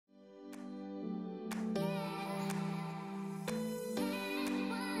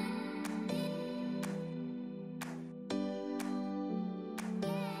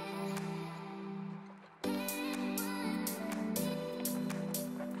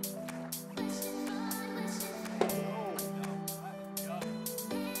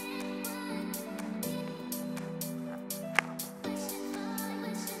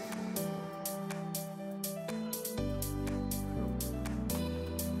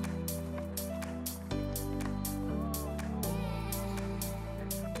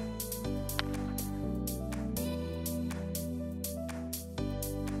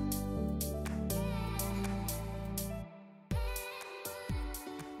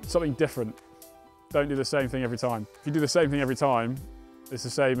something different. Don't do the same thing every time. If you do the same thing every time, it's the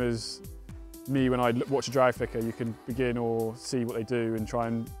same as me when I watch a drag flicker. You can begin or see what they do and try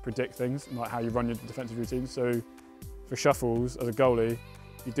and predict things, like how you run your defensive routine. So for shuffles, as a goalie,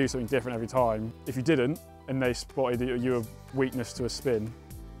 you do something different every time. If you didn't, and they spotted your weakness to a spin,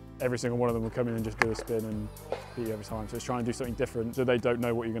 every single one of them will come in and just do a spin and beat you every time. So it's trying to do something different, so they don't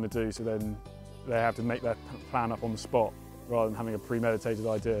know what you're going to do, so then they have to make their plan up on the spot rather than having a premeditated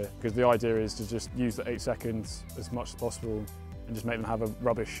idea. Because the idea is to just use the 8 seconds as much as possible and just make them have a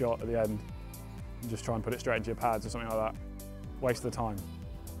rubbish shot at the end and just try and put it straight into your pads or something like that. Waste of the time.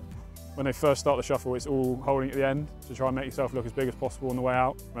 When they first start the shuffle, it's all holding at the end to try and make yourself look as big as possible on the way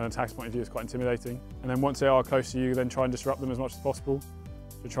out. From an attacker's point of view, it's quite intimidating. And then once they are close to you, then try and disrupt them as much as possible.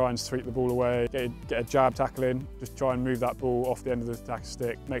 So try and sweep the ball away, get a jab tackle in, just try and move that ball off the end of the attacker's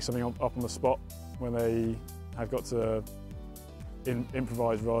stick, make something up on the spot when they have got to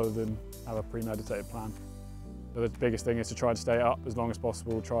improvise rather than have a premeditated plan. So the biggest thing is to try and stay up as long as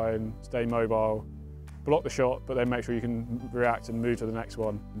possible, try and stay mobile, block the shot, but then make sure you can react and move to the next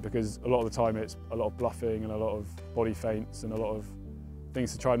one, because a lot of the time it's a lot of bluffing and a lot of body feints and a lot of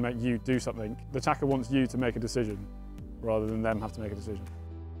things to try and make you do something. The attacker wants you to make a decision rather than them have to make a decision.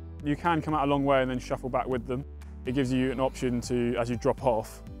 You can come out a long way and then shuffle back with them. It gives you an option to, as you drop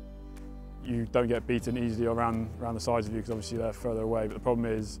off, you don't get beaten easily around the sides of you, because obviously they're further away. But the problem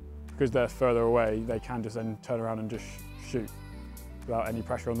is, because they're further away, they can just then turn around and just shoot without any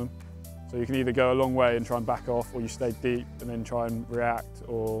pressure on them. So you can either go a long way and try and back off, or you stay deep and then try and react,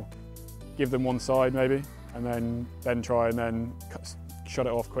 or give them one side maybe, and then try and then shut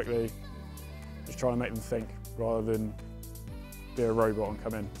it off quickly. Just trying to make them think rather than be a robot and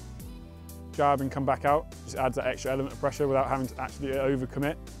come in. Jab and come back out just adds that extra element of pressure without having to actually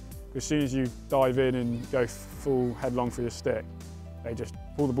overcommit. As soon as you dive in and go full headlong for your stick, they just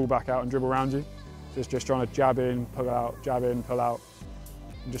pull the ball back out and dribble around you. So it's just trying to jab in, pull out, jab in, pull out,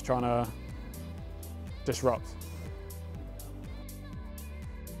 and just trying to disrupt.